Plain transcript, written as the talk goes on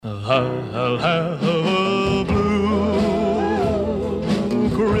I'll have a blue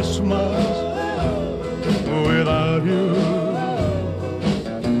Christmas without you.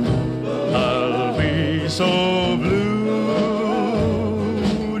 I'll be so blue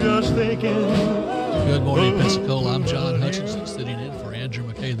just thinking. Good morning, Pensacola. I'm John Hutchinson, sitting in for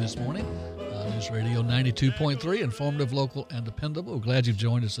Andrew McKay this morning. News Radio 92.3, informative, local, and dependable. We're glad you've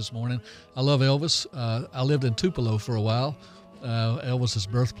joined us this morning. I love Elvis. I lived in Tupelo for a while. Elvis's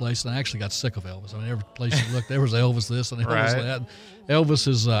birthplace, and I actually got sick of Elvis. I mean, every place you looked, there was Elvis this and Elvis that.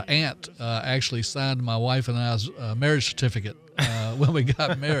 Elvis's aunt actually signed my wife and I's marriage certificate when we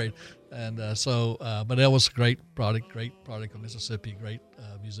got married. And but Elvis, great product of Mississippi, great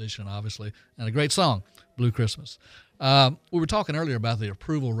musician, obviously, and a great song, Blue Christmas. We were talking earlier about the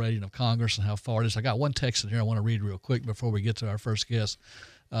approval rating of Congress and how far it is. I got one text in here I want to read real quick before we get to our first guest.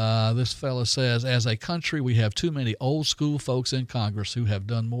 This fellow says, as a country, we have too many old school folks in Congress who have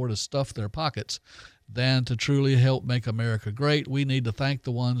done more to stuff their pockets than to truly help make America great. We need to thank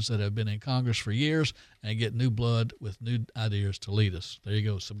the ones that have been in Congress for years and get new blood with new ideas to lead us. There you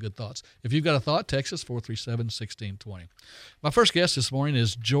go, some good thoughts. If you've got a thought, text us 437-1620. My first guest this morning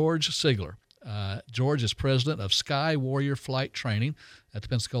is George Sigler. George is president of SkyWarrior Flight Training at the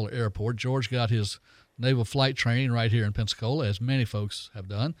Pensacola Airport. George got his naval flight training right here in Pensacola, as many folks have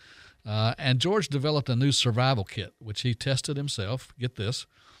done. And George developed a new survival kit, which he tested himself. Get this.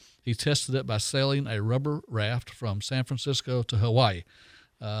 He tested it by sailing a rubber raft from San Francisco to Hawaii.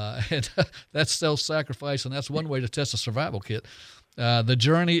 And that's self-sacrifice, and that's one way to test a survival kit. The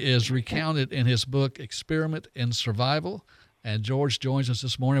journey is recounted in his book, Experiment in Survival. And George joins us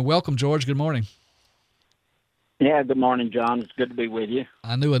this morning. Welcome, George. Good morning. Yeah, good morning, John. It's good to be with you.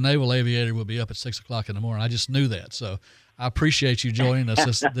 I knew a naval aviator would be up at 6 o'clock in the morning. I just knew that. So I appreciate you joining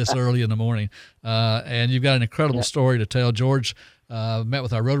us this early in the morning. And you've got an incredible story to tell. George met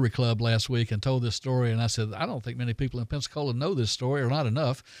with our Rotary Club last week and told this story. And I said, I don't think many people in Pensacola know this story, or not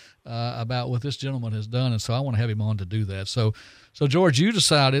enough about what this gentleman has done. And so I want to have him on to do that. So George, you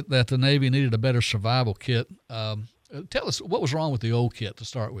decided that the Navy needed a better survival kit. Tell us, what was wrong with the old kit to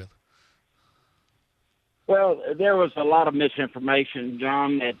start with? Well, there was a lot of misinformation,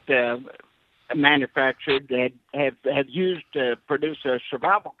 John, that manufactured had used to produce a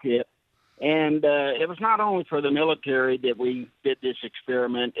survival kit. And it was not only for the military that we did this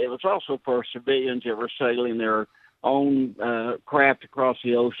experiment. It was also for civilians that were sailing their own craft across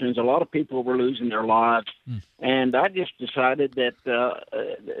the oceans. A lot of people were losing their lives. And I just decided that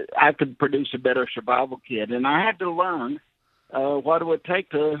I could produce a better survival kit. And I had to learn what it would take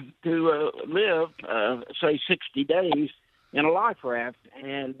to live, say, 60 days in a life raft.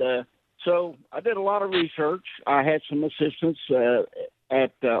 And so I did a lot of research. I had some assistance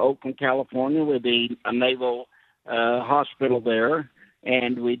at Oakland, California, with the naval hospital there.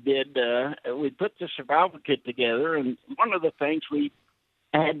 And we put the survival kit together. And one of the things we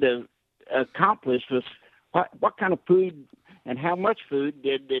had to accomplish was what kind of food and how much food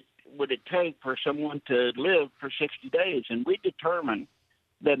would it take for someone to live for 60 days? And we determined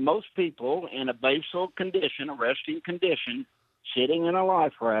that most people in a basal condition, a resting condition, sitting in a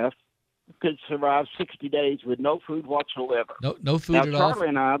life raft, could survive 60 days with no food whatsoever. No food at all? Charlie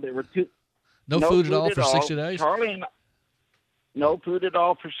and I, there were two. No food at all for 60 days? Charlie and I, no food at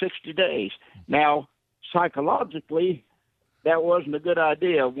all for 60 days. Now, psychologically, that wasn't a good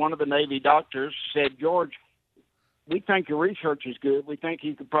idea. One of the Navy doctors said, George, we think your research is good. We think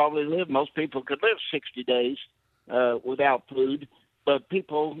you could probably live. Most people could live 60 days without food, but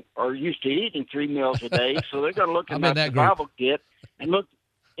people are used to eating 3 meals a day, so they're going to look at that survival kit and look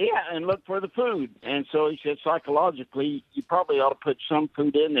for the food. And so he said, psychologically, you probably ought to put some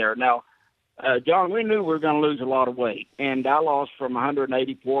food in there. Now, John, we knew we were going to lose a lot of weight, and I lost from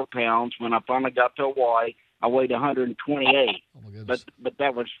 184 pounds. When I finally got to Hawaii, I weighed 128. Oh my goodness. But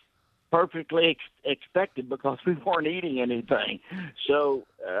that was perfectly expected because we weren't eating anything. So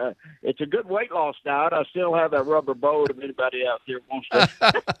it's a good weight loss diet. I still have that rubber boat if anybody out there wants to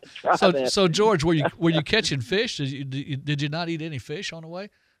try that. So George, were you catching fish? Did you not eat any fish on the way?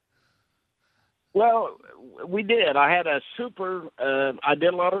 Well, we did. I had I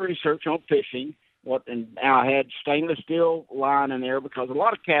did a lot of research on fishing. And I had stainless steel line in there because a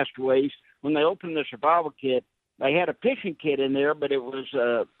lot of castaways, when they opened the survival kit, they had a fishing kit in there, but it was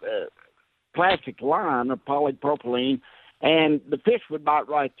plastic line of polypropylene, and the fish would bite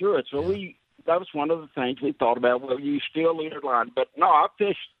right through it. So that was one of the things we thought about. Well, you steel leader line. But no, I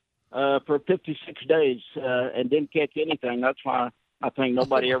fished for 56 days and didn't catch anything. That's why I think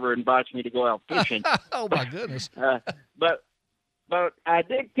nobody ever invites me to go out fishing. Oh, my goodness. But I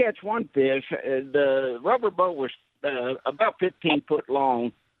did catch one fish. The rubber boat was about 15 foot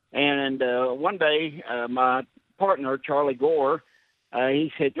long, And one day, my partner, Charlie Gore,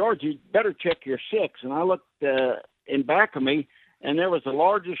 he said, "George, you better check your six." And I looked in back of me, and there was the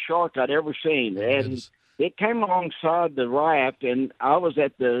largest shark I'd ever seen. And it came alongside the raft, and I was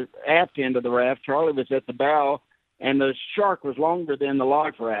at the aft end of the raft. Charlie was at the bow, and the shark was longer than the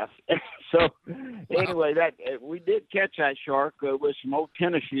life raft. So anyway, we did catch that shark with some old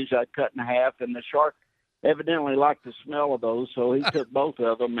tennis shoes I cut in half, and the shark evidently liked the smell of those, so he took both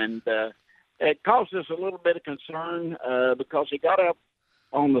of them, and it caused us a little bit of concern because he got up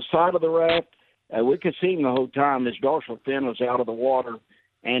on the side of the raft. We could see him the whole time. His dorsal fin was out of the water,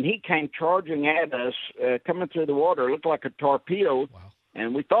 and he came charging at us, coming through the water. It looked like a torpedo,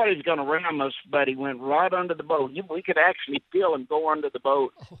 and we thought he was going to ram us, but he went right under the boat. We could actually feel him go under the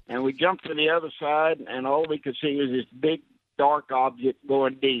boat, and we jumped to the other side, and all we could see was this big, dark object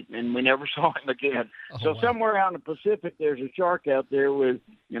going deep, and we never saw him again. Somewhere out in the Pacific, there's a shark out there with,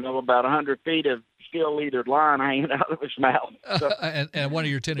 about 100 feet of steel leathered line hanging out of his mouth. So, and one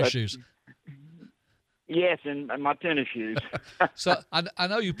of your tennis shoes. Yes, and my tennis shoes. So I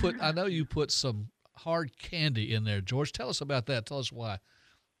know you put some hard candy in there, George. Tell us about that. Tell us why.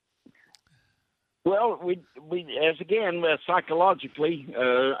 Well, we psychologically,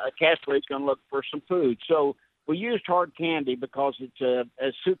 a castaway is going to look for some food. So we used hard candy because it's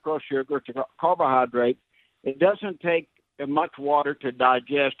a sucrose sugar. It's a carbohydrate. It doesn't take much water to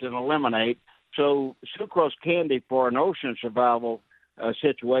digest and eliminate. So sucrose candy for an ocean survival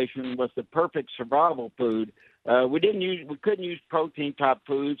situation was the perfect survival food. We couldn't use protein type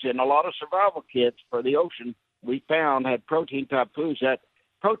foods, and a lot of survival kits for the ocean we found had protein type foods. That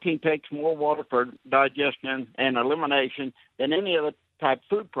protein takes more water for digestion and elimination than any other type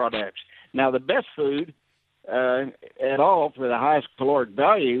food products. Now, the best food at all for the highest caloric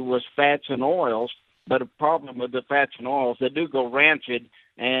value was fats and oils, but a problem with the fats and oils, they do go rancid,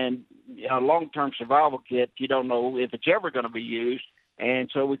 and a long-term survival kit, you don't know if it's ever going to be used. And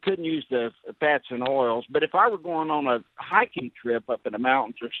so we couldn't use the fats and oils. But if I were going on a hiking trip up in the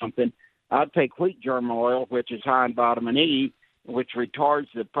mountains or something, I'd take wheat germ oil, which is high in vitamin E, which retards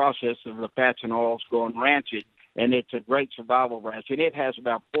the process of the fats and oils going rancid. And it's a great survival ration. It has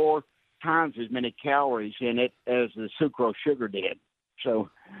about 4 times as many calories in it as the sucrose sugar did.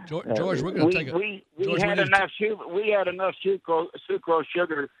 So, George, we're going to take a. We had enough sucrose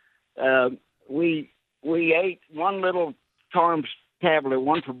sugar. We ate one little Charms tablet,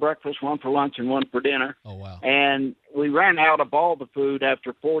 one for breakfast, one for lunch, and one for dinner. Oh, wow. And we ran out of all the food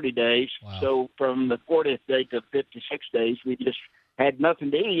after 40 days. Wow. So from the 40th day to 56 days, we just had nothing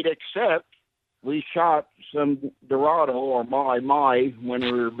to eat except we shot some Dorado or Mai when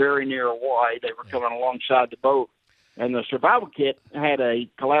we were very near a Y. They were coming alongside the boat. And the survival kit had a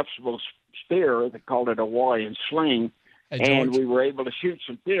collapsible spear. They called it a Y sling. Hey, George, and we were able to shoot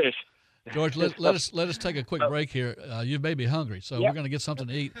some fish. George, let us take a quick break here. You may be hungry, so we're going to get something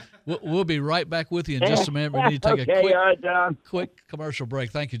to eat. We'll be right back with you in just a minute. We need to take a quick commercial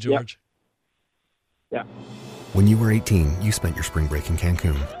break. Thank you, George. Yeah. When you were 18, you spent your spring break in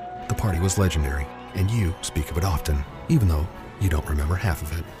Cancun. The party was legendary, and you speak of it often, even though you don't remember half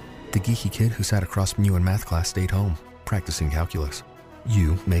of it. The geeky kid who sat across from you in math class stayed home, practicing calculus.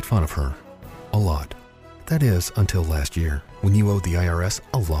 You made fun of her. A lot. That is, until last year, when you owed the IRS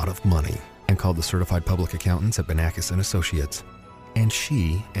a lot of money and called the certified public accountants at Benakis & Associates. And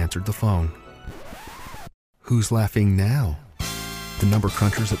she answered the phone. Who's laughing now? The number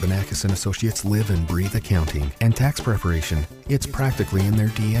crunchers at Benakis & Associates live and breathe accounting and tax preparation. It's practically in their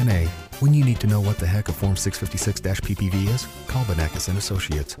DNA. When you need to know what the heck a Form 656-PPV is, call Benakis &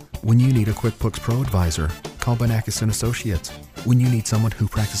 Associates. When you need a QuickBooks Pro advisor, call Benakis & Associates. When you need someone who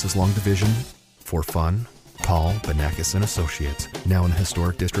practices long division for fun, call Benakis & Associates, now in the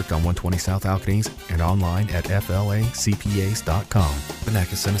historic district on 120 South Alcanese and online at flacpas.com.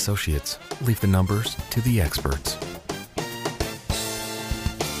 Benakis & Associates. Leave the numbers to the experts.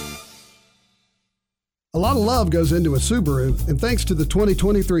 A lot of love goes into a Subaru, and thanks to the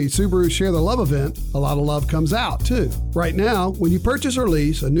 2023 Subaru Share the Love event, a lot of love comes out, too. Right now, when you purchase or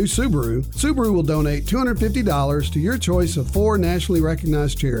lease a new Subaru, Subaru will donate $250 to your choice of 4 nationally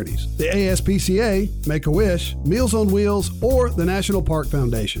recognized charities: the ASPCA, Make-A-Wish, Meals on Wheels, or the National Park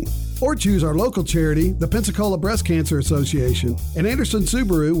Foundation. Or choose our local charity, the Pensacola Breast Cancer Association, and Anderson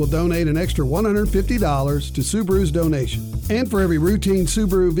Subaru will donate an extra $150 to Subaru's donation. And for every routine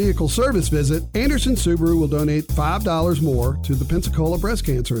Subaru vehicle service visit, Anderson Subaru Subaru will donate $5 more to the Pensacola Breast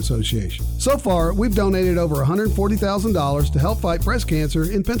Cancer Association. So far, we've donated over $140,000 to help fight breast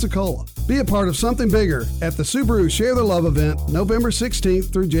cancer in Pensacola. Be a part of something bigger at the Subaru Share the Love event, November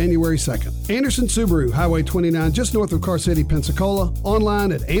 16th through January 2nd. Anderson Subaru, Highway 29, just north of Car City, Pensacola.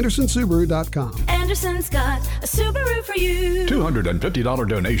 Online at andersonsubaru.com. Anderson's got a Subaru for you. $250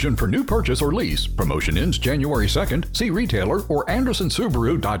 donation for new purchase or lease. Promotion ends January 2nd. See retailer or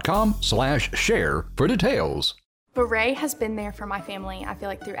andersonsubaru.com/share for details. Beret has been there for my family, I feel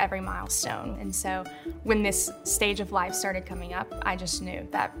like, through every milestone. And so when this stage of life started coming up, I just knew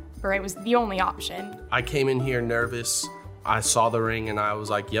that Beret was the only option. I came in here nervous. I saw the ring and I was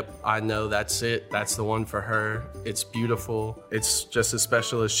like, yep, I know that's it. That's the one for her. It's beautiful. It's just as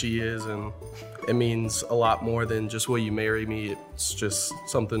special as she is, and it means a lot more than just will you marry me. It's just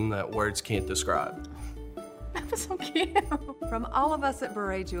something that words can't describe. That was so cute. From all of us at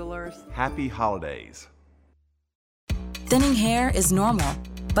Beret Jewelers, happy holidays. Thinning hair is normal,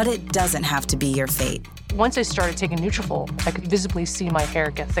 but it doesn't have to be your fate. Once I started taking Nutrafol, I could visibly see my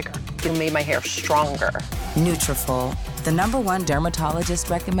hair get thicker. It made my hair stronger. Nutrafol, the #1 dermatologist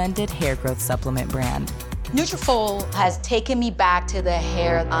recommended hair growth supplement brand. Nutrafol has taken me back to the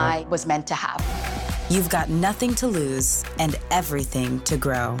hair I was meant to have. You've got nothing to lose and everything to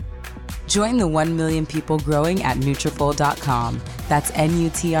grow. Join the 1 million people growing at Nutrafol.com. That's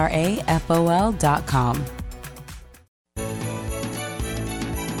Nutrafol.com.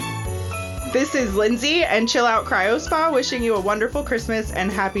 This is Lindsay and Chill Out Cryo Spa wishing you a wonderful Christmas and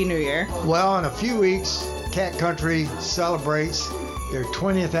Happy New Year. Well, in a few weeks, Cat Country celebrates their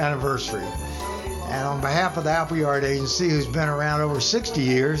 20th anniversary. And on behalf of the Appleyard Agency, who's been around over 60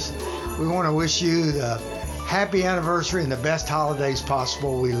 years, we want to wish you the happy anniversary and the best holidays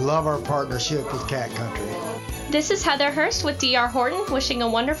possible. We love our partnership with Cat Country. This is Heather Hurst with D.R. Horton wishing a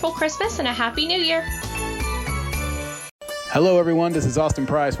wonderful Christmas and a Happy New Year. Hello everyone, this is Austin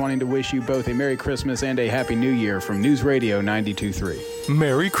Price wanting to wish you both a Merry Christmas and a Happy New Year from News Radio 92.3.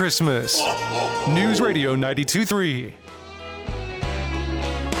 Merry Christmas. News Radio 92.3.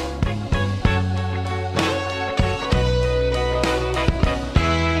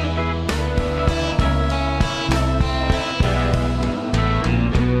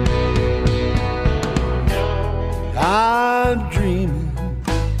 I'm dreaming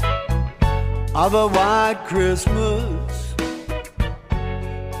of a white Christmas.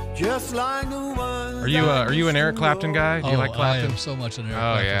 Just like the one. Are you an Eric Clapton guy? Do you like Clapton? I am so much an Eric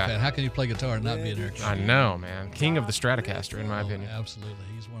Clapton fan. How can you play guitar and not be an Eric Clapton? I know, man. King of the Stratocaster, in my opinion. Absolutely.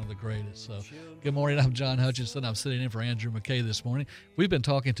 He's one of the greatest. So, good morning. I'm John Hutchinson. I'm sitting in for Andrew McKay this morning. We've been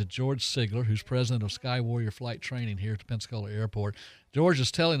talking to George Sigler, who's president of SkyWarrior Flight Training here at the Pensacola Airport. George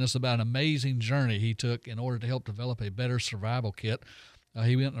is telling us about an amazing journey he took in order to help develop a better survival kit.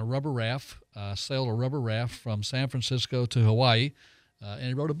 He went in a rubber raft, sailed a rubber raft from San Francisco to Hawaii. And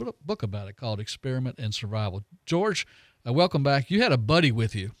he wrote a book about it called Experiment in Survival. George, welcome back. You had a buddy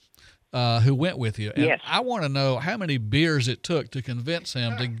with you who went with you. And yes. I want to know how many beers it took to convince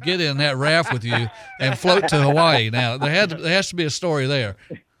him to get in that raft with you and float to Hawaii. Now, there has to be a story there.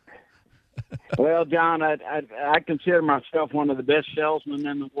 Well, John, I consider myself one of the best salesmen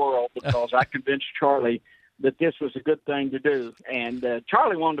in the world because I convinced Charlie that this was a good thing to do. And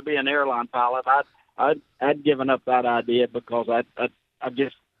Charlie wanted to be an airline pilot. I'd given up that idea because I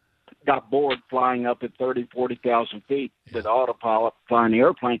just got bored flying up at 30, 40,000 feet with autopilot flying the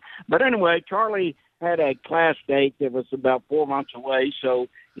airplane. But anyway, Charlie had a class date that was about 4 months away. So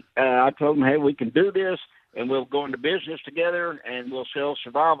I told him, hey, we can do this and we'll go into business together and we'll sell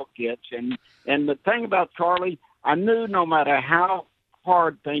survival kits. And the thing about Charlie, I knew no matter how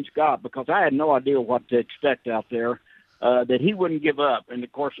hard things got, because I had no idea what to expect out there, that he wouldn't give up. And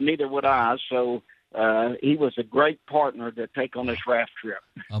of course, neither would I. So he was a great partner to take on this raft trip.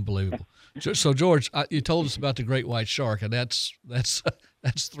 Unbelievable. So, George, you told us about the great white shark, and that's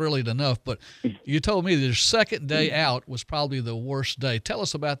thrilling enough. But you told me that your second day out was probably the worst day. Tell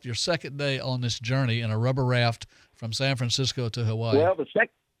us about your second day on this journey in a rubber raft from San Francisco to Hawaii. Well, the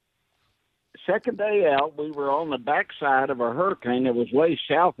second day out, we were on the backside of a hurricane that was way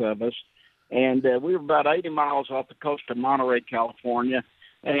south of us, and we were about 80 miles off the coast of Monterey, California.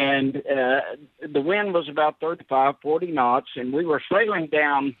 And the wind was about 35, 40 knots, and we were sailing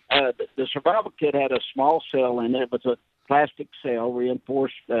down. The survival kit had a small sail in it. It was a plastic sail,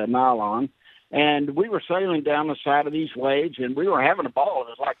 reinforced nylon. And we were sailing down the side of these waves, and we were having a ball. It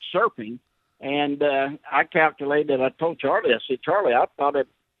was like surfing. And I calculated, I told Charlie, I said, Charlie, I thought it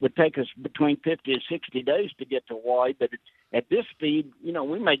would take us between 50 and 60 days to get to Hawaii, but at this speed,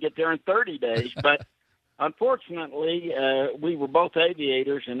 we may get there in 30 days. But unfortunately, we were both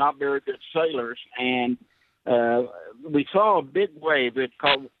aviators and not very good sailors, and we saw a big wave. It's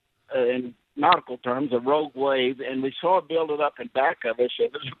called, in nautical terms, a rogue wave, and we saw it build it up in back of us.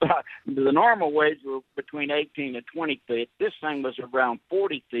 It was about, the normal waves were between 18 and 20 feet. This thing was around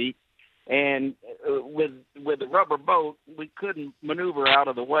 40 feet, and with the rubber boat, we couldn't maneuver out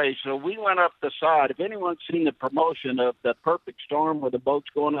of the way, so we went up the side. If anyone's seen the promotion of The Perfect Storm where the boat's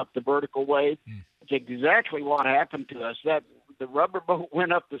going up the vertical wave, it's exactly what happened to us. That the rubber boat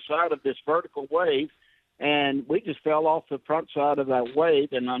went up the side of this vertical wave, and we just fell off the front side of that wave,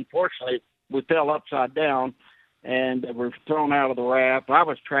 and unfortunately, we fell upside down, and were thrown out of the raft. I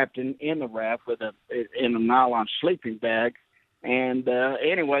was trapped in the raft in a nylon sleeping bag. And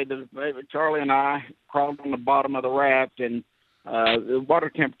anyway, Charlie and I crawled on the bottom of the raft, and the water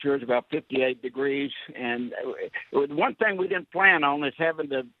temperature is about 58 degrees. And one thing we didn't plan on is having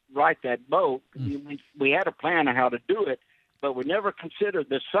to right that boat. We had a plan of how to do it, but we never considered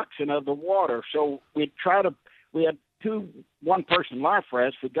the suction of the water. So we had two one-person life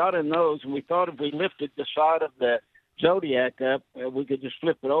rafts. We got in those, and we thought if we lifted the side of the Zodiac up, we could just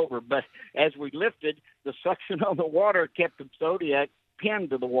flip it over. But as we lifted, the suction of the water kept the Zodiac pinned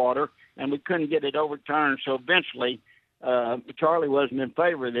to the water, and we couldn't get it overturned. So eventually, Charlie wasn't in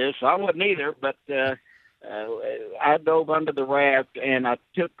favor of this. I wasn't either, but I dove under the raft, and I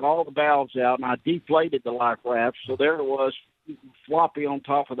took all the valves out, and I deflated the life raft. So there it was, floppy on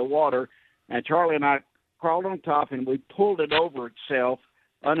top of the water, and Charlie and I crawled on top, and we pulled it over itself,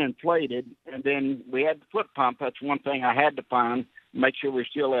 uninflated, and then we had the foot pump. That's one thing I had to find, make sure we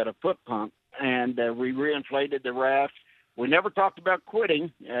still had a foot pump, and we reinflated the raft. We never talked about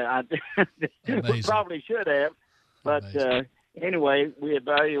quitting. We probably should have, but anyway, we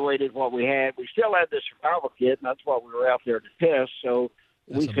evaluated what we had. We still had the survival kit, and that's what we were out there to test, so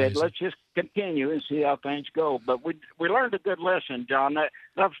we said, let's just continue and see how things go. But we learned a good lesson, John. That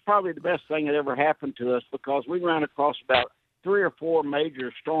was probably the best thing that ever happened to us, because we ran across about 3 or 4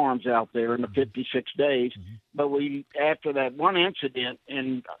 major storms out there in the 56 days. But after that one incident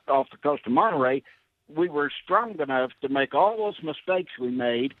off the coast of Monterey, we were strong enough to make all those mistakes we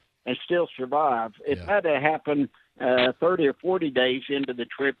made and still survive. If that had happened 30 or 40 days into the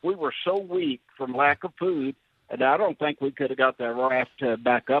trip, we were so weak from lack of food, and I don't think we could have got that raft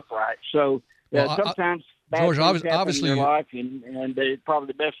back upright. So sometimes George, bad things obviously, happen in your life, and it's probably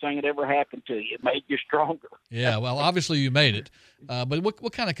the best thing that ever happened to you. It made you stronger. Yeah, well, obviously you made it. But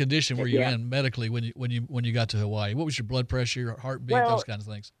what kind of condition were you in medically when you got to Hawaii? What was your blood pressure, your heartbeat, those kinds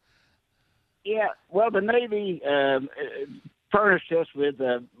of things? Yeah, well, the Navy furnished us with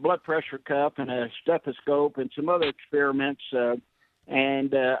a blood pressure cuff and a stethoscope and some other experiments.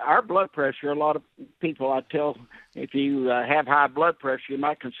 And our blood pressure, a lot of people I tell, if you have high blood pressure, you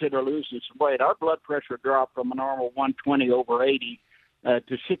might consider losing some weight. Our blood pressure dropped from a normal 120/80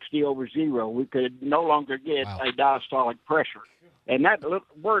 to 60/0. We could no longer get a diastolic pressure. And that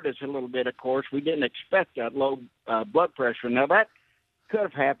word is a little bit, of course, we didn't expect that low blood pressure. Now, that could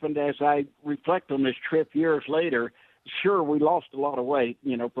have happened as I reflect on this trip years later. Sure, we lost a lot of weight,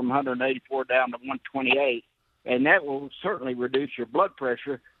 from 184 down to 128. And that will certainly reduce your blood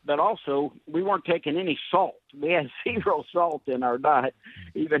pressure. But also, we weren't taking any salt. We had 0 salt in our diet,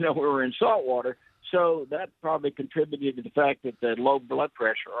 even though we were in salt water. So that probably contributed to the fact that the low blood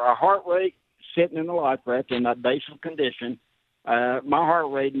pressure. Our heart rate, sitting in the life raft in that basal condition, my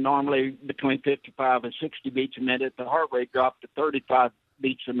heart rate normally between 55 and 60 beats a minute. The heart rate dropped to 35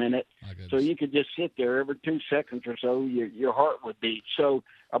 beats a minute. So you could just sit there every 2 seconds or so, your heart would beat. So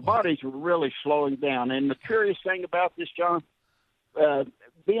our bodies were really slowing down. And the curious thing about this, John,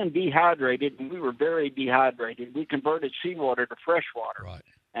 being dehydrated, and we were very dehydrated, we converted seawater to fresh water. Right.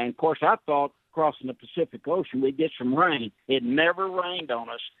 And, of course, I thought crossing the Pacific Ocean we'd get some rain. It never rained on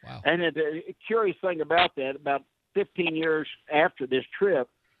us. Wow. And the curious thing about that, about 15 years after this trip,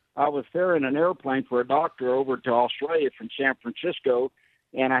 I was ferrying an airplane for a doctor over to Australia from San Francisco,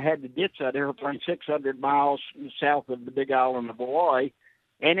 and I had to ditch that airplane 600 miles south of the big island of Hawaii,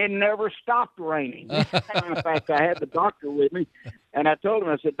 and it never stopped raining. In fact, I had the doctor with me, and I told him,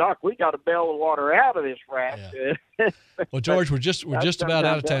 I said, Doc, we got to bail the water out of this raft. Yeah. Well, George, we're just about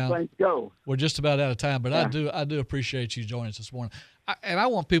out of town. Go. We're just about out of time, but I do appreciate you joining us this morning. And I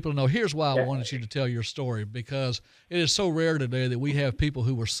want people to know, here's why I wanted you to tell your story, because it is so rare today that we have people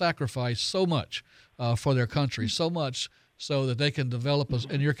who were sacrificed so much for their country, so much so that they can develop,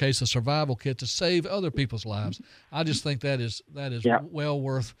 in your case, a survival kit to save other people's lives. I just think that is well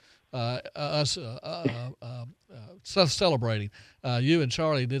worth us celebrating. You and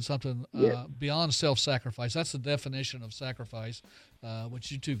Charlie did something beyond self-sacrifice. That's the definition of sacrifice,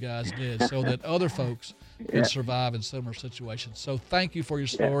 which you two guys did, so that other folks can survive in similar situations. So thank you for your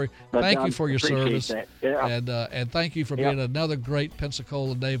story. Thank you for your service. And thank you for being another great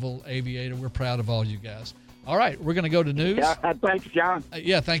Pensacola naval aviator. We're proud of all you guys. All right, we're going to go to news. Thanks, John.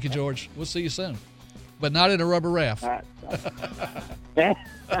 Thank you, George. We'll see you soon. But not in a rubber raft.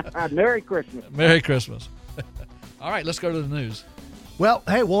 Merry Christmas. Merry Christmas. All right, let's go to the news. Well,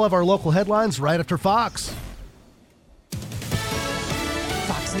 hey, we'll have our local headlines right after Fox.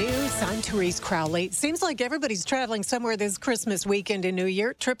 Fox News, I'm Therese Crowley. Seems like everybody's traveling somewhere this Christmas weekend and New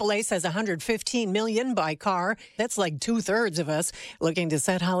Year. AAA says $115 million by car. That's like 2/3 of us looking to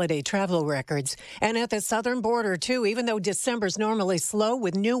set holiday travel records. And at the southern border, too, even though December's normally slow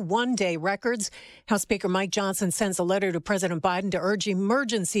with new one-day records, House Speaker Mike Johnson sends a letter to President Biden to urge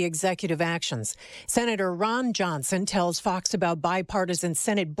emergency executive actions. Senator Ron Johnson tells Fox about bipartisan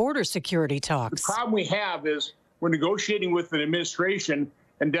Senate border security talks. The problem we have is we're negotiating with an administration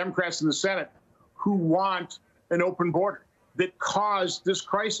and Democrats in the Senate who want an open border that caused this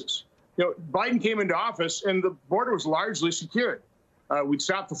crisis. Biden came into office and the border was largely secured. We'd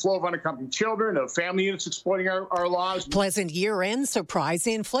stopped the flow of unaccompanied children, of family units exploiting our laws. Pleasant year-end surprise.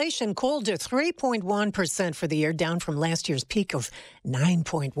 Inflation cooled to 3.1% for the year, down from last year's peak of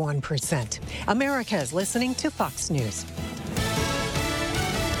 9.1%. America is listening to Fox News.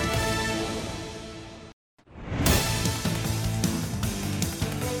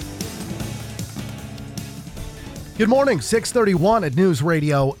 Good morning, 6:31 at News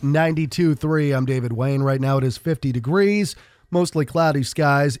Radio 92.3. I'm David Wayne. Right now it is 50 degrees, mostly cloudy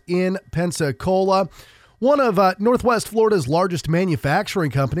skies in Pensacola. One of Northwest Florida's largest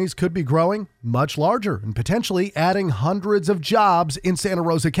manufacturing companies could be growing much larger and potentially adding hundreds of jobs in Santa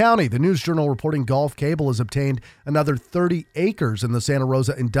Rosa County. The News Journal reporting Gulf Cable has obtained another 30 acres in the Santa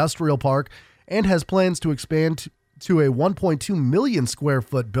Rosa Industrial Park and has plans to expand to a 1.2 million square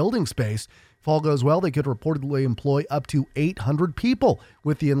foot building space. If all goes well, they could reportedly employ up to 800 people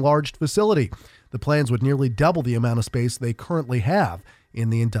with the enlarged facility. The plans would nearly double the amount of space they currently have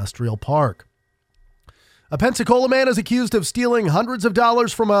in the industrial park. A Pensacola man is accused of stealing hundreds of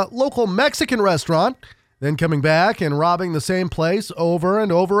dollars from a local Mexican restaurant, then coming back and robbing the same place over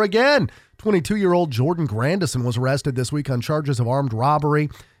and over again. 22-year-old Jordan Grandison was arrested this week on charges of armed robbery,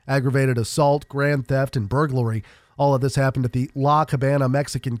 aggravated assault, grand theft, and burglary. All of this happened at the La Cabana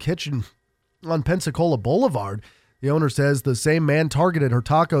Mexican Kitchen on Pensacola Boulevard. The owner says the same man targeted her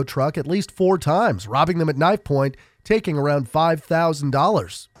taco truck at least 4 times, robbing them at knife point, taking around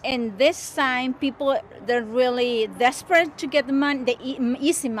 $5,000. And this time, people, they're really desperate to get the money, the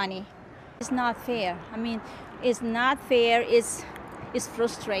easy money. It's not fair. I mean, it's not fair. It's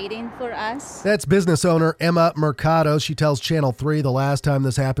frustrating for us. That's business owner Emma Mercado. She tells Channel 3 the last time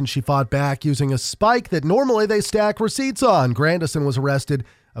this happened, she fought back using a spike that normally they stack receipts on. Grandison was arrested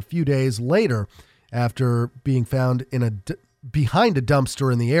a few days later after being found in behind a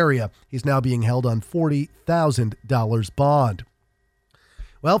dumpster in the area. He's now being held on $40,000 bond.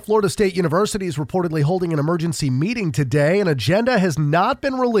 Well, Florida State University is reportedly holding an emergency meeting today. An agenda has not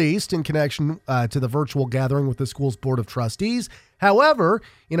been released in connection to the virtual gathering with the school's Board of Trustees. However,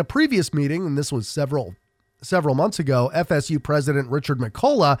 in a previous meeting, and this was several months ago, FSU President Richard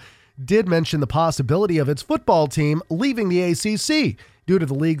McCullough did mention the possibility of its football team leaving the ACC due to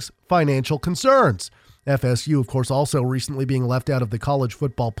the league's financial concerns. FSU, of course, also recently being left out of the college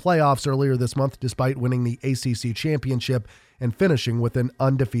football playoffs earlier this month despite winning the ACC championship and finishing with an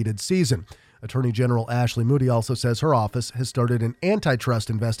undefeated season. Attorney General Ashley Moody also says her office has started an antitrust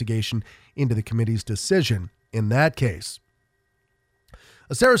investigation into the committee's decision in that case.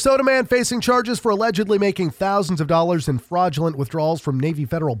 A Sarasota man facing charges for allegedly making thousands of dollars in fraudulent withdrawals from Navy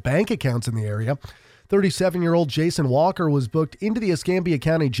Federal bank accounts in the area. 37-year-old Jason Walker was booked into the Escambia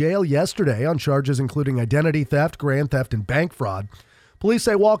County Jail yesterday on charges including identity theft, grand theft, and bank fraud. Police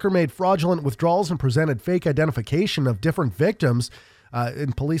say Walker made fraudulent withdrawals and presented fake identification of different victims.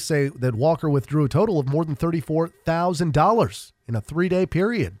 And police say that Walker withdrew a total of more than $34,000 in a 3-day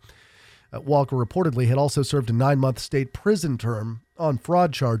period. Walker reportedly had also served a 9-month state prison term on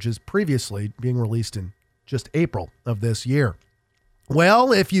fraud charges, previously being released in just April of this year.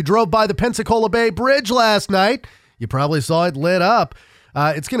 Well, if you drove by the Pensacola Bay Bridge last night, you probably saw it lit up.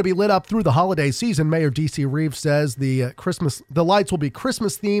 It's going to be lit up through the holiday season. Mayor D.C. Reeves says the lights will be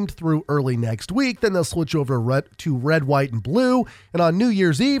Christmas themed through early next week. Then they'll switch over to red, white, and blue. And on New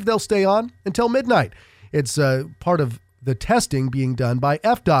Year's Eve, they'll stay on until midnight. It's part of the testing being done by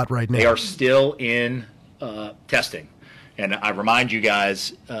FDOT right now. They are still in testing. And I remind you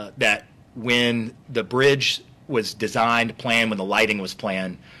guys that when the bridge was designed, planned, when the lighting was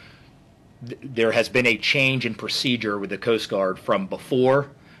planned, there has been a change in procedure with the Coast Guard from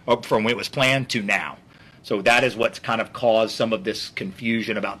when it was planned to now. So that is what's kind of caused some of this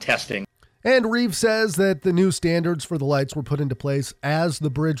confusion about testing. And Reeves says that the new standards for the lights were put into place as the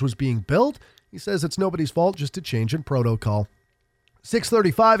bridge was being built. He says it's nobody's fault, just a change in protocol.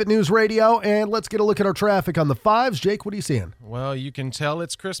 6:35 at News Radio, and let's get a look at our traffic on the 5s. Jake, what are you seeing? Well, you can tell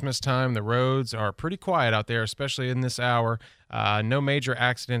it's Christmas time. The roads are pretty quiet out there, especially in this hour. No major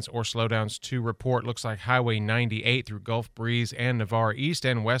accidents or slowdowns to report. Looks like Highway 98 through Gulf Breeze and Navarre east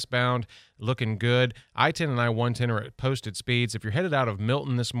and westbound looking good. I-10 and I-110 are at posted speeds. If you're headed out of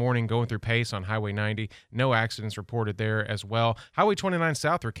Milton this morning going through Pace on Highway 90, no accidents reported there as well. Highway 29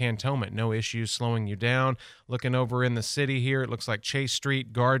 south through Cantonment, no issues slowing you down. Looking over in the city here, it looks like Chase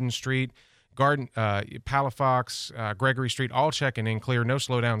Street, Garden Street, Palafox, Gregory Street, all checking in clear. No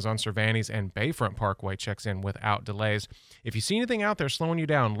slowdowns on Cervantes, and Bayfront Parkway checks in without delays. If you see anything out there slowing you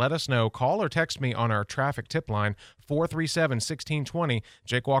down, let us know. Call or text me on our traffic tip line, 437-1620.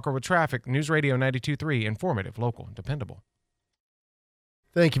 Jake Walker with traffic, News Radio 92.3, informative, local, and dependable.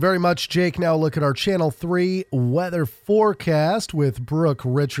 Thank you very much, Jake. Now look at our Channel 3 weather forecast with Brooke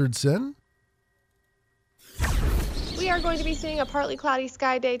Richardson. We are going to be seeing a partly cloudy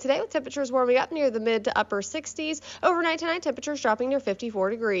sky day today with temperatures warming up near the mid to upper 60s. Overnight tonight, temperatures dropping near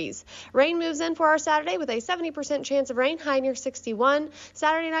 54 degrees. Rain moves in for our Saturday with a 70% chance of rain, high near 61.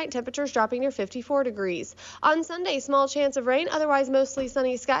 Saturday night, temperatures dropping near 54 degrees. On Sunday, small chance of rain, otherwise mostly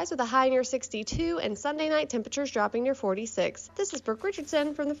sunny skies with a high near 62. And Sunday night, temperatures dropping near 46. This is Brooke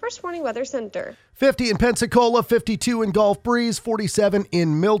Richardson from the First Warning Weather Center. 50 in Pensacola, 52 in Gulf Breeze, 47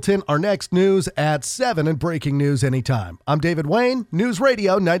 in Milton. Our next news at 7 and breaking news anytime. I'm David Wayne, News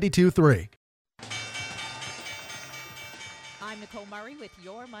Radio 92.3. I'm Nicole Murray with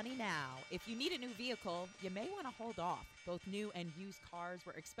Your Money Now. If you need a new vehicle, you may want to hold off. Both new and used cars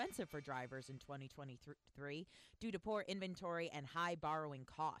were expensive for drivers in 2023 due to poor inventory and high borrowing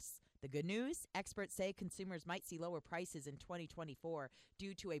costs. The good news, experts say consumers might see lower prices in 2024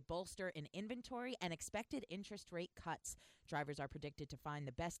 due to a bolster in inventory and expected interest rate cuts. Drivers are predicted to find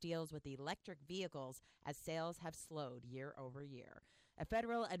the best deals with electric vehicles as sales have slowed year over year. A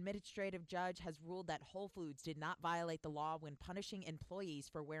federal administrative judge has ruled that Whole Foods did not violate the law when punishing employees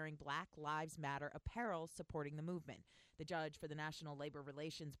for wearing Black Lives Matter apparel supporting the movement. The judge for the National Labor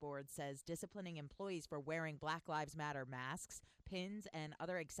Relations Board says disciplining employees for wearing Black Lives Matter masks, pins, and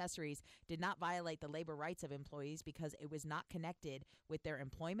other accessories did not violate the labor rights of employees because it was not connected with their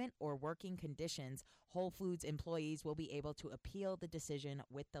employment or working conditions. Whole Foods employees will be able to appeal the decision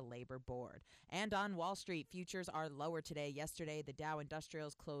with the Labor Board. And on Wall Street, futures are lower today. Yesterday, the Dow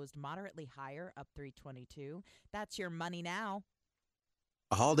Industrials closed moderately higher, up 322. That's your money now.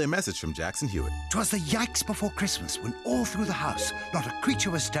 A holiday message from Jackson Hewitt. 'Twas the yikes before Christmas when all through the house not a creature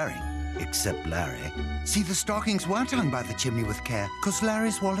was stirring, except Larry. See, the stockings weren't hung by the chimney with care, 'cause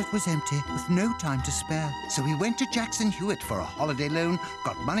Larry's wallet was empty with no time to spare. So he went to Jackson Hewitt for a holiday loan,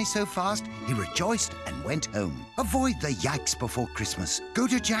 got money so fast he rejoiced and went home. Avoid the yikes before Christmas. Go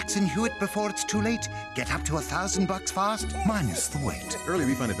to Jackson Hewitt before it's too late. Get up to $1,000 fast, minus the wait. Early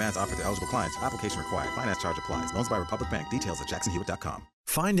refund advance offered to eligible clients. Application required. Finance charge applies. Loans by Republic Bank. Details at jacksonhewitt.com.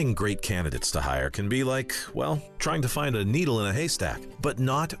 Finding great candidates to hire can be like, well, trying to find a needle in a haystack, but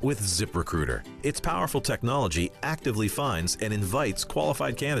not with ZipRecruiter. Its powerful technology actively finds and invites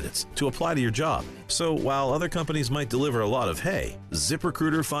qualified candidates to apply to your job. So while other companies might deliver a lot of hay,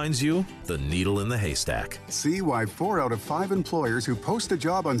 ZipRecruiter finds you the needle in the haystack. See why 4 out of 5 employers who post a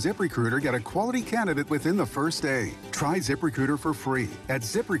job on ZipRecruiter get a quality candidate within the first day. Try ZipRecruiter for free at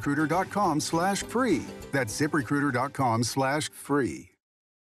ZipRecruiter.com/free. That's ZipRecruiter.com/free.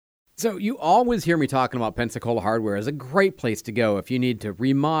 So you always hear me talking about Pensacola Hardware as a great place to go if you need to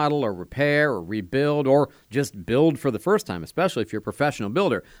remodel or repair or rebuild or just build for the first time, especially if you're a professional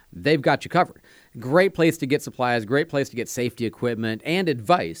builder. They've got you covered. Great place to get supplies, great place to get safety equipment and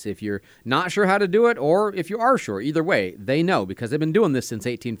advice if you're not sure how to do it or if you are sure. Either way, they know because they've been doing this since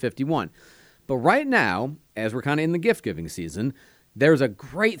 1851. But right now, as we're kind of in the gift-giving season, there's a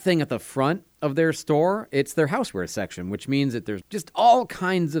great thing at the front of their store. It's their houseware section, which means that there's just all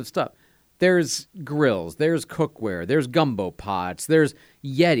kinds of stuff. There's grills, there's cookware, there's gumbo pots, there's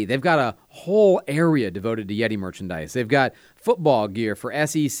Yeti. They've got a whole area devoted to Yeti merchandise. They've got football gear for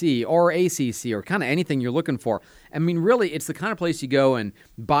SEC or ACC or kind of anything you're looking for. I mean, really, it's the kind of place you go and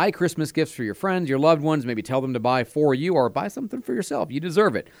buy Christmas gifts for your friends, your loved ones, maybe tell them to buy for you or buy something for yourself. You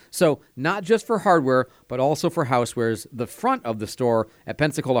deserve it. So not just for hardware, but also for housewares, the front of the store at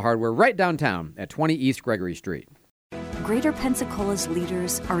Pensacola Hardware right downtown at 20 East Gregory Street. Greater Pensacola's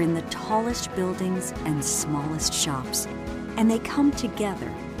leaders are in the tallest buildings and smallest shops, and they come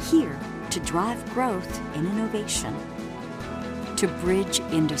together here to drive growth and innovation, to bridge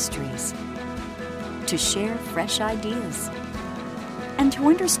industries, to share fresh ideas, and to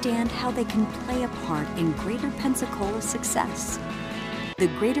understand how they can play a part in Greater Pensacola's success. The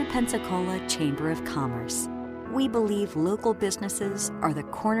Greater Pensacola Chamber of Commerce. We believe local businesses are the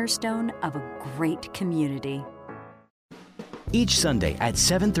cornerstone of a great community. Each Sunday at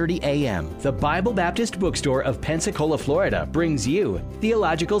 7:30 a.m., the Bible Baptist Bookstore of Pensacola, Florida brings you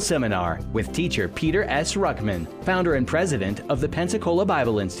Theological Seminar with teacher Peter S. Ruckman, founder and president of the Pensacola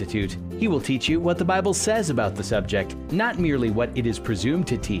Bible Institute. He will teach you what the Bible says about the subject, not merely what it is presumed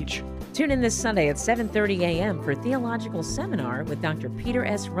to teach. Tune in this Sunday at 7:30 a.m. for Theological Seminar with Dr. Peter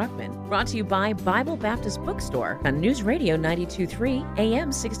S. Ruckman, brought to you by Bible Baptist Bookstore on News Radio 92.3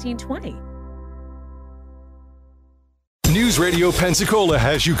 AM 1620. News Radio Pensacola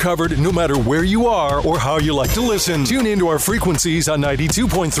has you covered no matter where you are or how you like to listen. Tune into our frequencies on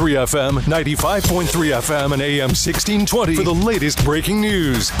 92.3 FM, 95.3 FM, and AM 1620 for the latest breaking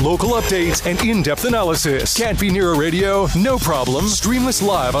news, local updates, and in-depth analysis. Can't be near a radio? No problem. Stream us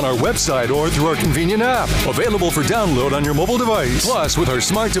live on our website or through our convenient app. Available for download on your mobile device. Plus, with our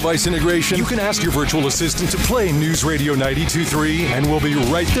smart device integration, you can ask your virtual assistant to play News Radio 92.3, and we'll be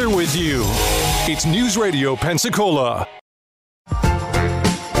right there with you. It's News Radio Pensacola.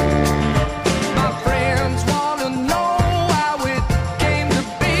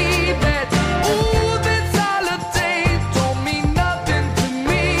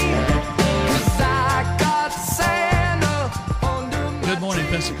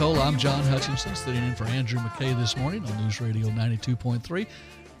 Pensacola, I'm John Hutchinson, sitting in for Andrew McKay this morning on News Radio 92.3.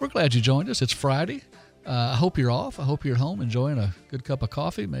 We're glad you joined us. It's Friday. I hope you're off. I hope you're at home enjoying a good cup of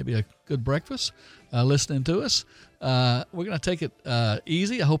coffee, maybe a good breakfast, listening to us. We're going to take it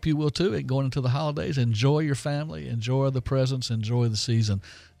easy. I hope you will too. Going into the holidays, enjoy your family, enjoy the presents, enjoy the season.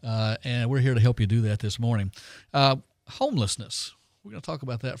 And we're here to help you do that this morning. Homelessness. We're going to talk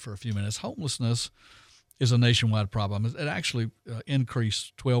about that for a few minutes. Homelessness is a nationwide problem. It actually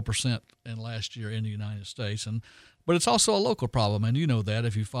increased 12% in last year in the United States, but it's also a local problem, and you know that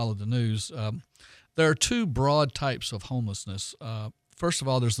if you follow the news. There are two broad types of homelessness. First of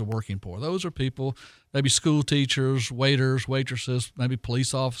all, there's the working poor. Those are people, maybe school teachers, waiters, waitresses, maybe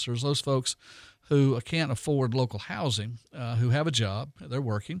police officers, those folks who can't afford local housing, who have a job, they're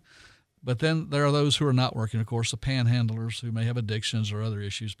working. But then there are those who are not working, of course, the panhandlers who may have addictions or other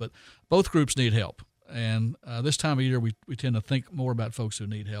issues. But both groups need help. And this time of year, we tend to think more about folks who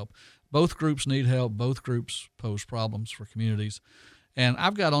need help. Both groups need help. Both groups pose problems for communities. And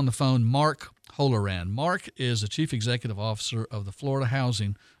I've got on the phone Mark Holleran. Mark is the Chief Executive Officer of the Florida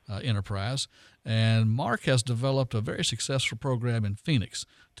Housing Enterprise. And Mark has developed a very successful program in Phoenix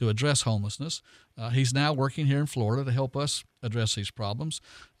to address homelessness. He's now working here in Florida to help us address these problems.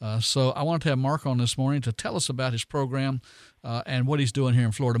 So I wanted to have Mark on this morning to tell us about his program and what he's doing here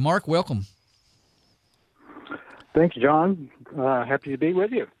in Florida. Mark, welcome. Thank you, John. Happy to be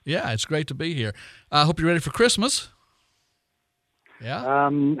with you. Yeah, it's great to be here. I hope you're ready for Christmas. Yeah.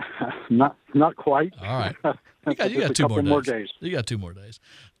 Not quite. All right. You got 2 more days. You got 2 more days.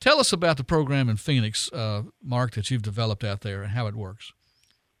 Tell us about the program in Phoenix, Mark, that you've developed out there and how it works.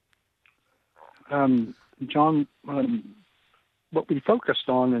 John, what we focused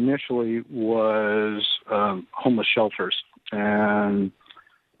on initially was homeless shelters, and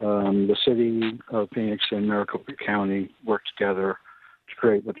the city of Phoenix and Maricopa County worked together to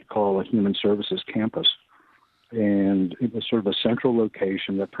create what they call a human services campus. And it was sort of a central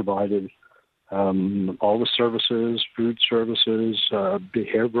location that provided all the services, food services,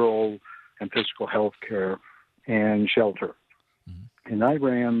 behavioral and physical health care, and shelter. Mm-hmm. And I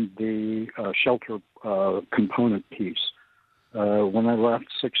ran the shelter component piece. When I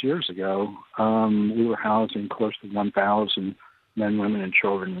left 6 years ago, we were housing close to 1,000 men, women, and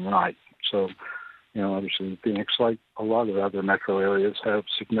children a night. So, obviously Phoenix, like a lot of other metro areas, have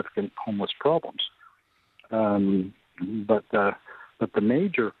significant homeless problems. But the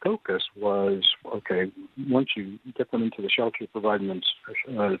major focus was, okay, once you get them into the shelter, providing them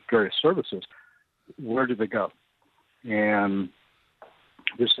various services, where do they go? And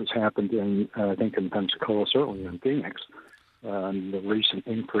this has happened in Pensacola, certainly in Phoenix. The recent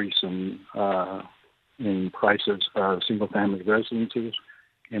increase in prices of single-family residences,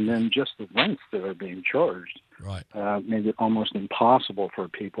 and then just the rents that are being charged, right, made it almost impossible for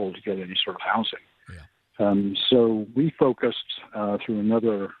people to get any sort of housing. So we focused through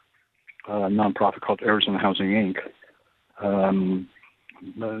another nonprofit called Arizona Housing Inc.,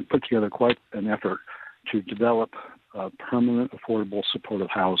 put together quite an effort to develop permanent affordable supportive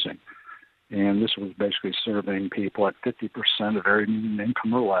housing. And this was basically serving people at 50% of area median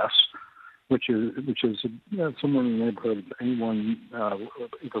income or less, which is somewhere in the neighborhood of anyone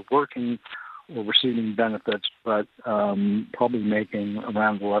either working or receiving benefits, but probably making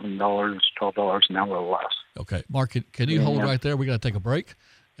around $11, $12 an hour or less. Okay, Mark, can you hold right there? We got to take a break,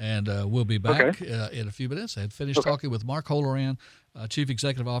 and we'll be back in a few minutes. I had finished talking with Mark Holleran, Chief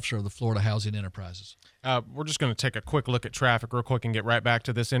Executive Officer of the Florida Housing Enterprises. We're just going to take a quick look at traffic real quick and get right back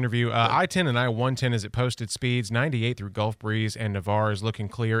to this interview. I-10 and I-110 is at posted speeds. 98 through Gulf Breeze and Navarre is looking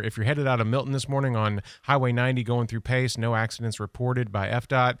clear. If you're headed out of Milton this morning on Highway 90 going through Pace, no accidents reported by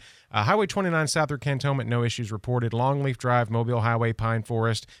FDOT. Highway 29 south through Cantonment, no issues reported. Longleaf Drive, Mobile Highway, Pine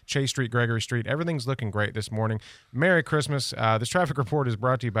Forest, Chase Street, Gregory Street, everything's looking great this morning. Merry Christmas. This traffic report is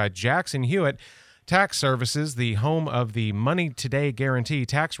brought to you by Jackson Hewitt Tax Services, the home of the Money Today Guarantee.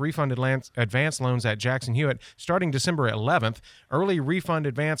 Tax refund advance loans at Jackson Hewitt starting December 11th. Early refund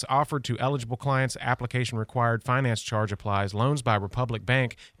advance offered to eligible clients. Application required. Finance charge applies. Loans by Republic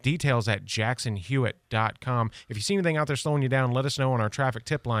Bank. Details at jacksonhewitt.com. If you see anything out there slowing you down, let us know on our traffic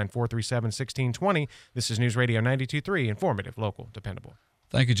tip line, 437-1620. This is News Radio 92.3, informative, local, dependable.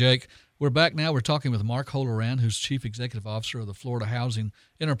 Thank you, Jake. We're back now. We're talking with Mark Holleran, who's Chief Executive Officer of the Florida Housing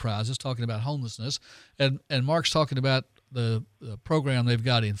Enterprises, talking about homelessness. And Mark's talking about the program they've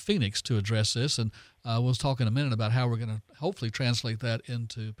got in Phoenix to address this. And we'll talk in a minute about how we're going to hopefully translate that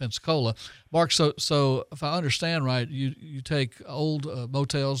into Pensacola. Mark, so if I understand right, you take old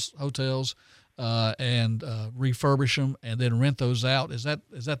motels, hotels, and refurbish them and then rent those out. Is that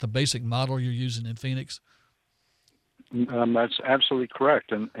the basic model you're using in Phoenix? That's absolutely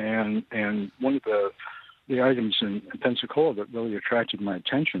correct, and one of the items in Pensacola that really attracted my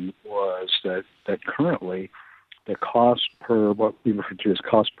attention was that currently the cost per what we refer to as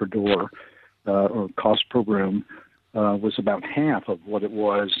cost per door or cost per room was about half of what it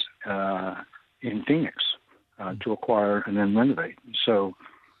was in Phoenix to acquire and then renovate. So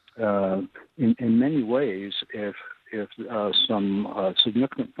in many ways, if some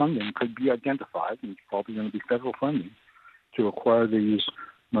significant funding could be identified, and it's probably going to be federal funding, to acquire these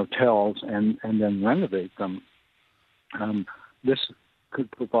motels and then renovate them, this could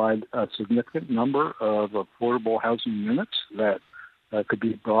provide a significant number of affordable housing units that could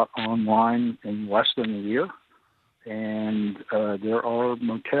be brought online in less than a year. And there are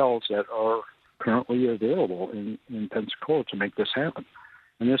motels that are currently available in Pensacola to make this happen.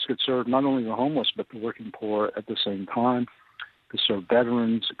 And this could serve not only the homeless, but the working poor at the same time. It could serve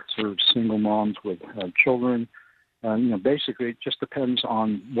veterans. It could serve single moms with children. Basically, it just depends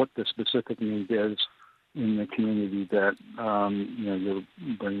on what the specific need is in the community that, you're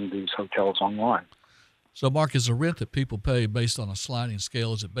bringing these hotels online. So, Mark, is the rent that people pay based on a sliding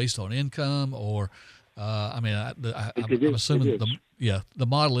scale? Is it based on income, or I'm assuming the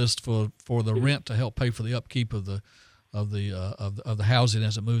model is for the rent to help pay for the upkeep of the housing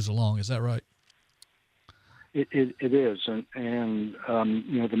as it moves along. Is that right? It is, and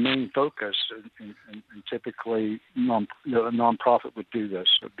the main focus, and typically a nonprofit would do this,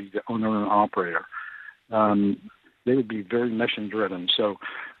 would be the owner and operator. They would be very mission driven. So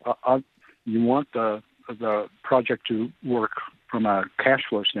you want the project to work from a cash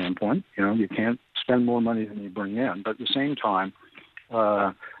flow standpoint. You can't spend more money than you bring in, but at the same time,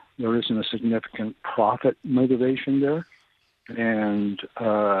 there isn't a significant profit motivation there. And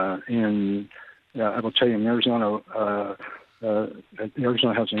I will tell you, in Arizona, at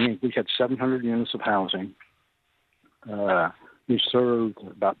Arizona Housing Inc., we had 700 units of housing. We served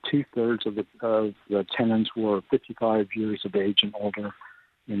about 2/3 of the tenants were 55 years of age and older,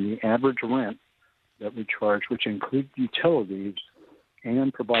 and the average rent that we charged, which included utilities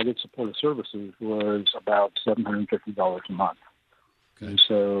and provided supportive services, was about $750 a month. Okay. And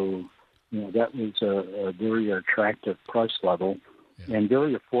so, that was a very attractive price level. And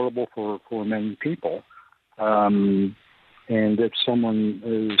very affordable for many people. And if someone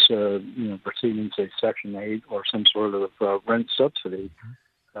is, receiving, say, Section 8 or some sort of rent subsidy,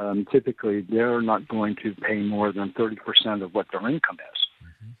 typically they're not going to pay more than 30% of what their income is.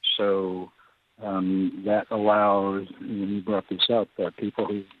 Mm-hmm. So that allows, you brought this up, people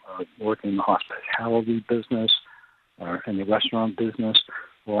who work in the hospitality business or in the restaurant business,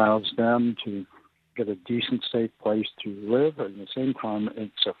 allows them to get a decent, safe place to live, and at the same time,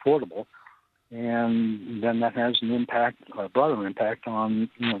 it's affordable. And then that has an impact, a broader impact on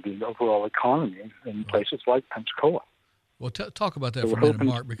the overall economy in places like Pensacola. Well, talk about that for a minute,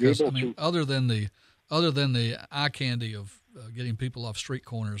 Mark, because other than the other than the eye candy of getting people off street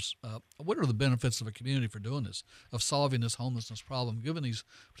corners, what are the benefits of a community for doing this, of solving this homelessness problem, given these,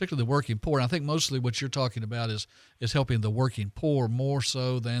 particularly the working poor? And I think mostly what you're talking about is helping the working poor more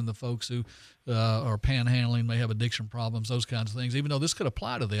so than the folks who are panhandling, may have addiction problems, those kinds of things, even though this could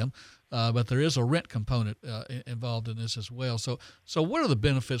apply to them. But there is a rent component involved in this as well. So what are the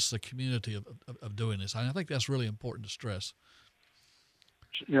benefits to the community of doing this? I think that's really important to stress.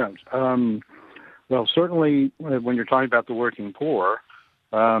 Yeah. Well, certainly when you're talking about the working poor,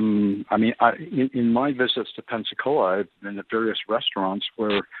 in my visits to Pensacola, I've been at various restaurants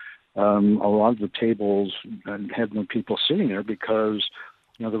where a lot of the tables had no people sitting there because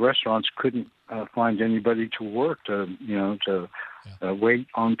the restaurants couldn't find anybody to work to wait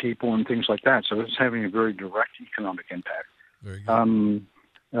on people and things like that. So it's having a very direct economic impact. Very good.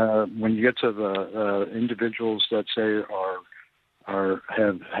 When you get to the individuals that say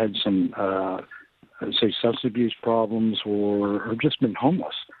have had some say substance abuse problems or just been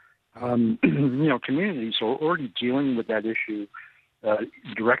homeless, communities are already dealing with that issue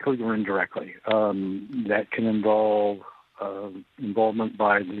directly or indirectly. That can involve involvement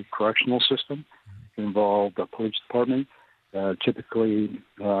by the correctional system, can involve the police department. Typically,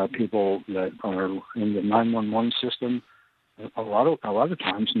 people that are in the 911 system, a lot of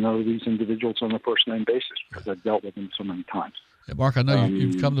times know these individuals on a first name basis because they've dealt with them so many times. Yeah, Mark, I know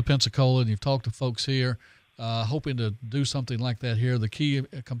you've come to Pensacola and you've talked to folks here, hoping to do something like that here. The key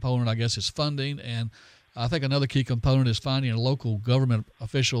component, I guess, is funding, and I think another key component is finding a local government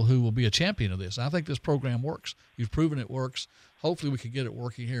official who will be a champion of this. I think this program works. You've proven it works. Hopefully we can get it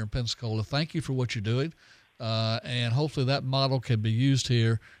working here in Pensacola. Thank you for what you're doing, and hopefully that model can be used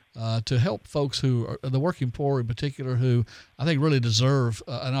here to help folks who are the working poor in particular, who I think really deserve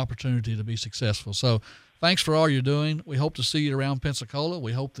an opportunity to be successful. So thanks for all you're doing. We hope to see you around Pensacola.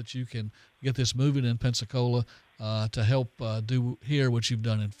 We hope that you can get this moving in Pensacola to help do here what you've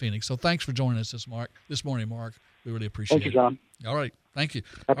done in Phoenix. So thanks for joining us this morning, Mark. We really appreciate it. Thank you, John. All right. Thank you.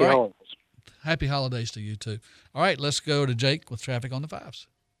 Happy holidays. Happy holidays to you, too. All right, let's go to Jake with traffic on the fives.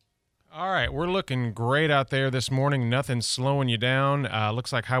 All right, we're looking great out there this morning. Nothing slowing you down.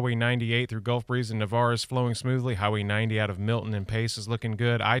 Looks like Highway 98 through Gulf Breeze and Navarre is flowing smoothly. Highway 90 out of Milton and Pace is looking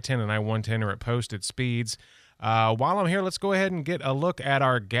good. I-10 and I-110 are at posted speeds. While I'm here, let's go ahead and get a look at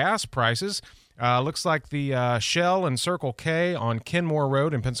our gas prices. Looks like the Shell and Circle K on Kenmore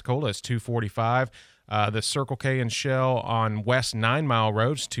Road in Pensacola is $2.45. The Circle K and Shell on West 9 Mile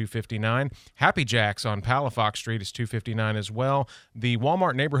Road is $2.59. Happy Jacks on Palafox Street is $2.59 as well. The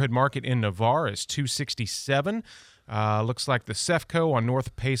Walmart Neighborhood Market in Navarre is $2.67. Looks like the Cefco on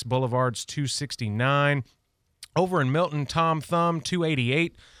North Pace Boulevard is $2.69. Over in Milton, Tom Thumb,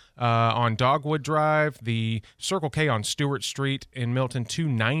 $2.88. On Dogwood Drive, the Circle K on Stewart Street in Milton,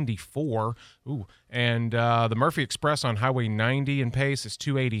 $2.94. Ooh, and the Murphy Express on Highway 90 in Pace is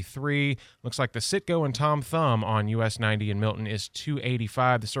 $2.83. Looks like the Citgo and Tom Thumb on US 90 in Milton is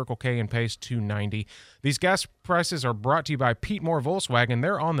 $2.85. The Circle K in Pace, $2.90. These gas prices are brought to you by Pete Moore Volkswagen.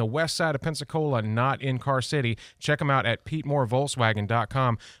 They're on the west side of Pensacola, not in Car City. Check them out at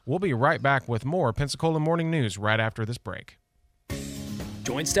PeteMooreVolkswagen.com. We'll be right back with more Pensacola Morning News right after this break.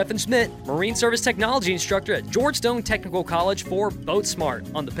 Join Stephen Schmidt, Marine Service Technology Instructor at Georgetown Technical College for Boat Smart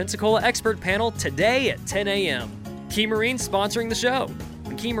on the Pensacola Expert Panel today at 10 a.m. Key Marine's sponsoring the show.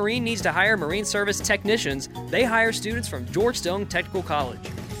 When Key Marine needs to hire Marine Service technicians, they hire students from Georgetown Technical College.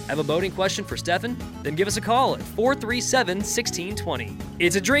 Have a boating question for Stephen? Then give us a call at 437-1620.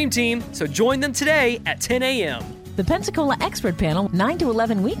 It's a dream team, so join them today at 10 a.m. The Pensacola Expert Panel, 9 to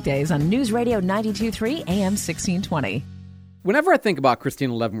 11 weekdays on News Radio 92.3 AM 1620. Whenever I think about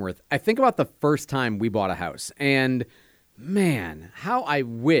Christina Leavenworth, I think about the first time we bought a house. And man, how I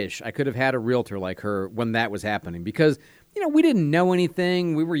wish I could have had a realtor like her when that was happening. Because, we didn't know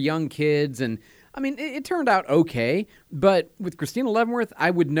anything. We were young kids. And, it turned out okay. But with Christina Leavenworth, I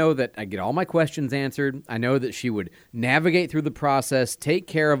would know that I'd get all my questions answered. I know that she would navigate through the process, take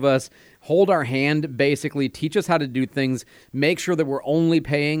care of us, hold our hand, basically, teach us how to do things, make sure that we're only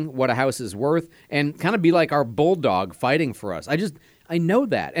paying what a house is worth, and kind of be like our bulldog fighting for us. I know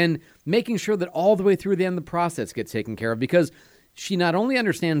that. And making sure that all the way through the end of the process gets taken care of, because she not only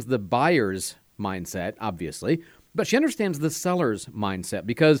understands the buyer's mindset, obviously, but she understands the seller's mindset,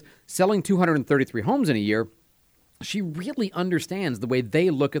 because selling 233 homes in a year, she really understands the way they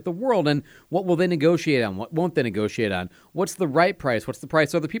look at the world and what will they negotiate on, what won't they negotiate on, what's the right price, what's the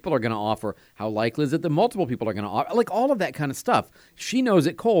price other people are going to offer, how likely is it that multiple people are going to offer, like all of that kind of stuff. She knows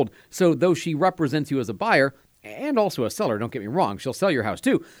it cold. So though she represents you as a buyer and also a seller, don't get me wrong, she'll sell your house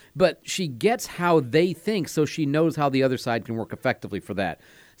too, but she gets how they think, so she knows how the other side can work effectively for that.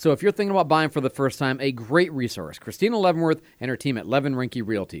 So if you're thinking about buying for the first time, a great resource. Christina Leavenworth and her team at Levin Rinke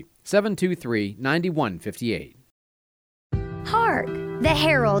Realty, 723-9158. Hark, the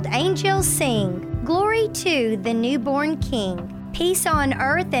herald angels sing, glory to the newborn King. Peace on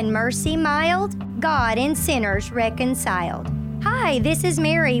earth and mercy mild, God and sinners reconciled. Hi, this is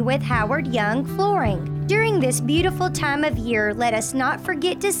Mary with Howard Young Flooring. During this beautiful time of year, let us not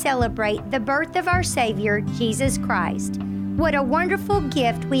forget to celebrate the birth of our Savior, Jesus Christ. What a wonderful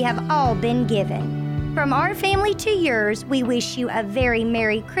gift we have all been given. From our family to yours, we wish you a very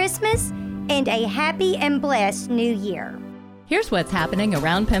Merry Christmas and a happy and blessed New Year. Here's what's happening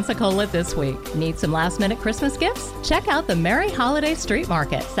around Pensacola this week. Need some last-minute Christmas gifts? Check out the Merry Holiday Street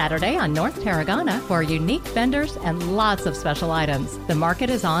Market, Saturday on North Tarragona, for unique vendors and lots of special items. The market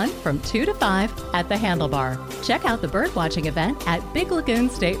is on from 2 to 5 at the Handlebar. Check out the birdwatching event at Big Lagoon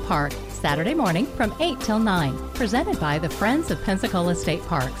State Park, Saturday morning from 8 till 9, presented by the Friends of Pensacola State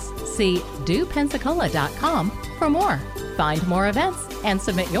Parks. See dopensacola.com for more. Find more events and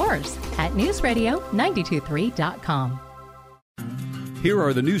submit yours at newsradio923.com. Here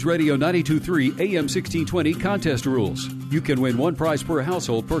are the News Radio 92.3 AM 1620 contest rules. You can win one prize per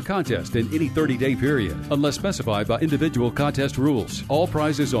household per contest in any 30-day period, unless specified by individual contest rules. All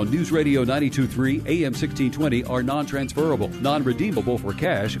prizes on News Radio 92.3 AM 1620 are non-transferable, non-redeemable for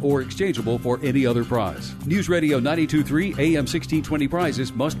cash, or exchangeable for any other prize. News Radio 92.3 AM 1620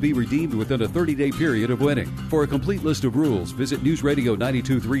 prizes must be redeemed within a 30-day period of winning. For a complete list of rules, visit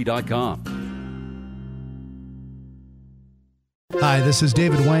newsradio923.com. Hi, this is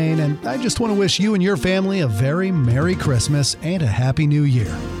David Wayne, and I just want to wish you and your family a very Merry Christmas and a Happy New Year.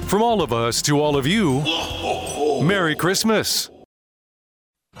 From all of us to all of you, Merry Christmas.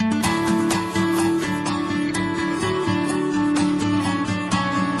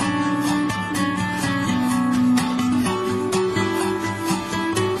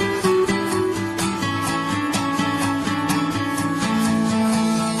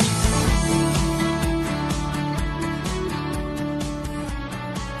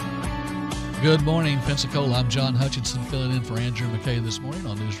 Good morning, Pensacola. I'm John Hutchinson, filling in for Andrew McKay this morning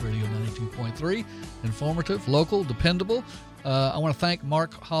on News Radio 92.3. Informative, local, dependable. I want to thank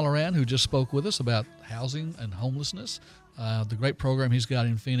Mark Holleran, who just spoke with us about housing and homelessness, the great program he's got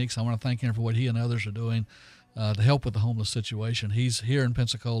in Phoenix. I want to thank him for what he and others are doing to help with the homeless situation. He's here in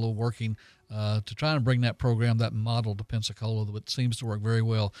Pensacola working to try and bring that program, that model to Pensacola that seems to work very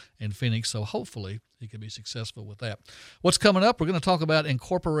well in Phoenix. So hopefully he can be successful with that. What's coming up? We're going to talk about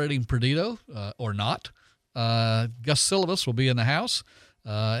incorporating Perdido or not. Gus Silvas will be in the house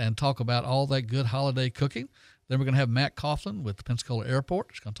and talk about all that good holiday cooking. Then we're going to have Matt Coughlin with the Pensacola Airport.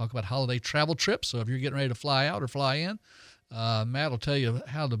 He's going to talk about holiday travel trips. So if you're getting ready to fly out or fly in, Matt will tell you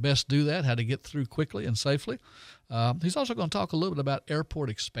how to best do that, how to get through quickly and safely. He's also going to talk a little bit about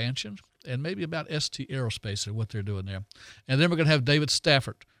airport expansion and maybe about ST Aerospace and what they're doing there. And then we're going to have David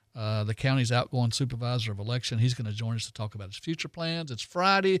Stafford, the county's outgoing supervisor of election. He's going to join us to talk about his future plans. It's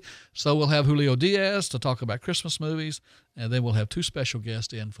Friday, so we'll have Julio Diaz to talk about Christmas movies, and then we'll have two special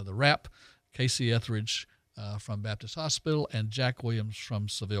guests in for the wrap, Casey Etheridge from Baptist Hospital and Jack Williams from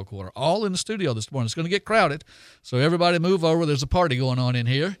Seville Quarter, all in the studio this morning. It's going to get crowded, so everybody move over. There's a party going on in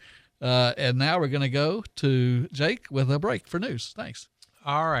here. And now we're going to go to Jake with a break for news. Thanks.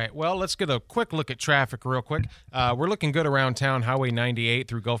 All right. Well, let's get a quick look at traffic real quick. We're looking good around town. Highway 98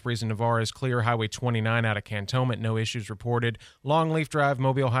 through Gulf Breeze and Navarre is clear. Highway 29 out of Cantonment, no issues reported. Longleaf Drive,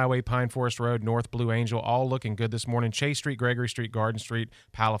 Mobile Highway, Pine Forest Road, North Blue Angel, all looking good this morning. Chase Street, Gregory Street, Garden Street,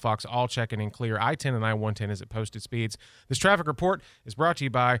 Palafox, all checking in clear. I-10 and I-110 is at posted speeds. This traffic report is brought to you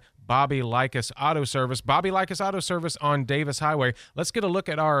by Bobby Likas Auto Service. Bobby Likas Auto Service on Davis Highway. Let's get a look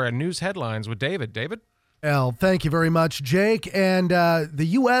at our news headlines with David. David? Well, thank you very much, Jake. And the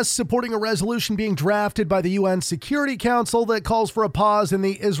U.S. supporting a resolution being drafted by the UN Security Council that calls for a pause in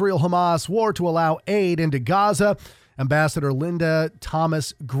the Israel-Hamas war to allow aid into Gaza. Ambassador Linda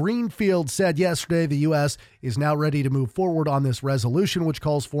Thomas Greenfield said yesterday the U.S. is now ready to move forward on this resolution, which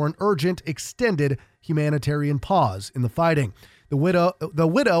calls for an urgent, extended humanitarian pause in the fighting. The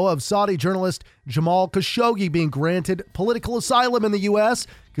widow of Saudi journalist Jamal Khashoggi being granted political asylum in the U.S.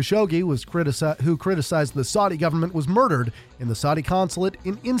 Khashoggi, who criticized the Saudi government, was murdered in the Saudi consulate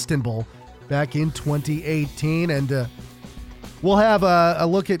in Istanbul back in 2018. And we'll have a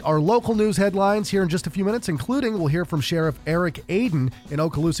look at our local news headlines here in just a few minutes, including we'll hear from Sheriff Eric Aden in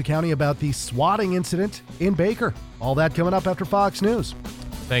Okaloosa County about the swatting incident in Baker. All that coming up after Fox News.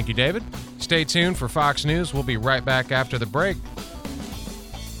 Thank you, David. Stay tuned for Fox News. We'll be right back after the break.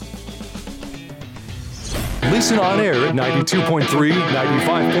 Listen on air at 92.3,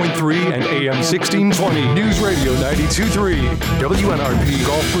 95.3, and AM 1620. News Radio 92.3, WNRP,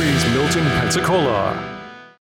 Gulf Breeze, Milton, Pensacola.